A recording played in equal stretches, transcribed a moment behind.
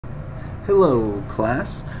Hello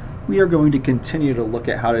class. We are going to continue to look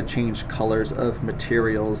at how to change colors of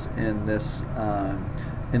materials in this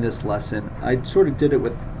lesson. I sort of did it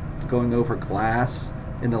with going over glass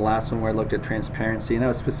in the last one where I looked at transparency, and that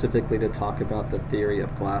was specifically to talk about the theory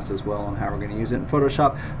of glass as well and how we're going to use it in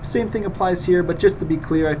Photoshop. Same thing applies here, but just to be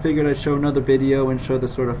clear, I figured I'd show another video and show the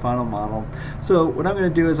sort of final model. So what I'm going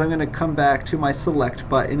to do is I'm going to come back to my select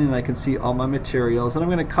button and I can see all my materials, and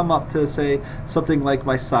I'm going to come up to say something like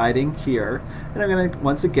my siding here, and I'm going to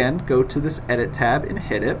once again go to this edit tab and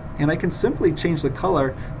hit it, and I can simply change the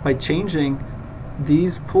color by changing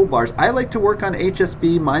these pull bars. I like to work on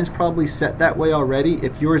HSB. Mine's probably set that way already.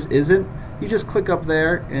 If yours isn't, you just click up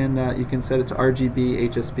there and you can set it to RGB,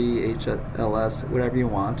 HSB, HLS, whatever you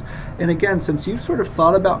want. And again, since you've sort of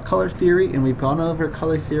thought about color theory and we've gone over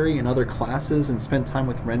color theory in other classes and spent time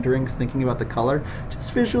with renderings thinking about the color,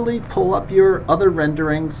 just visually pull up your other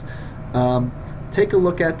renderings, take a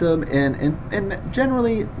look at them, and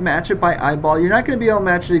generally match it by eyeball. You're not going to be able to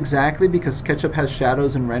match it exactly because Sketchup has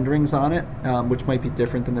shadows and renderings on it, which might be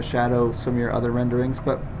different than the shadow of some of your other renderings,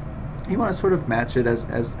 but you want to sort of match it as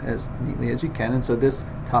neatly as you can. And so this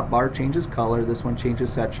top bar changes color, this one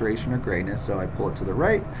changes saturation or grayness, so I pull it to the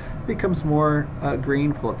right, it becomes more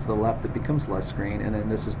green, pull it to the left, it becomes less green, and then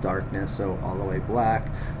this is darkness, so all the way black,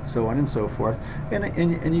 so on and so forth.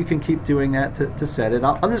 And you can keep doing that to set it.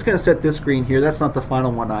 I'm just going to set this green here. That's not the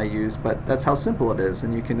final one I use, but that's how simple it is.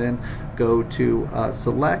 And you can then go to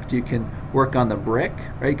select, you can work on the brick,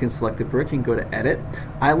 right? You can select the brick, you can go to edit.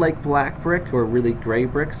 I like black brick or really gray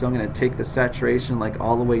brick, so I'm going to take the saturation like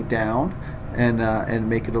all the way down and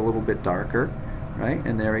make it a little bit darker, right?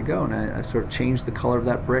 And there we go. And I sort of changed the color of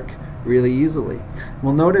that brick really easily.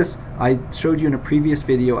 Well, notice I showed you in a previous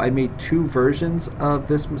video I made two versions of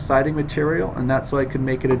this siding material, and that's so I could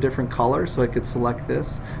make it a different color. So I could select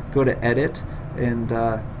this, go to edit, and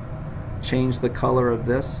change the color of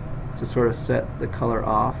this to sort of set the color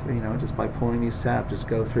off, just by pulling these tabs. Just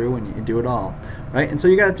go through and you do it all, right? And so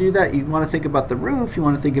you got to do that. You want to think about the roof, you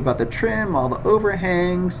want to think about the trim, all the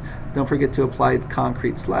overhangs. Don't forget to apply the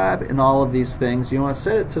concrete slab and all of these things. You want to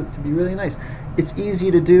set it to be really nice. It's easy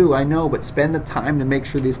to do, I know, but spend the time to make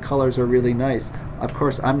sure these colors are really nice. Of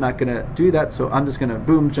course, I'm not going to do that, so I'm just going to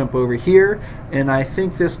boom, jump over here, and I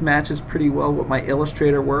think this matches pretty well what my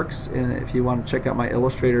Illustrator works. And if you want to check out my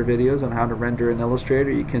Illustrator videos on how to render in Illustrator,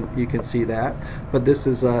 you can see that. But this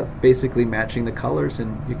is basically matching the colors,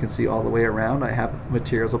 and you can see all the way around I have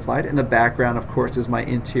materials applied. In the background, of course, is my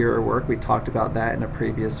interior work. We talked about that in a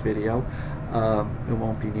previous video. It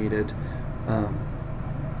won't be needed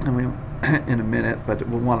in a minute, but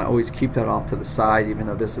we'll want to always keep that off to the side, even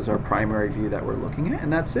though this is our primary view that we're looking at.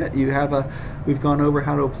 And that's it. We've gone over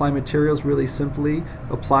how to apply materials really simply.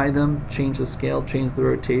 Apply them, change the scale, change the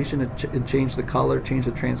rotation, and change the color, change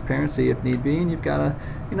the transparency if need be, and you've got a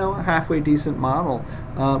halfway decent model.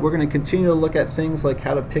 We're going to continue to look at things like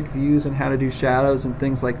how to pick views and how to do shadows and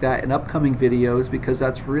things like that in upcoming videos, because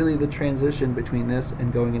that's really the transition between this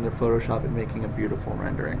and going into Photoshop and making a beautiful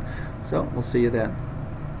rendering. So we'll see you then.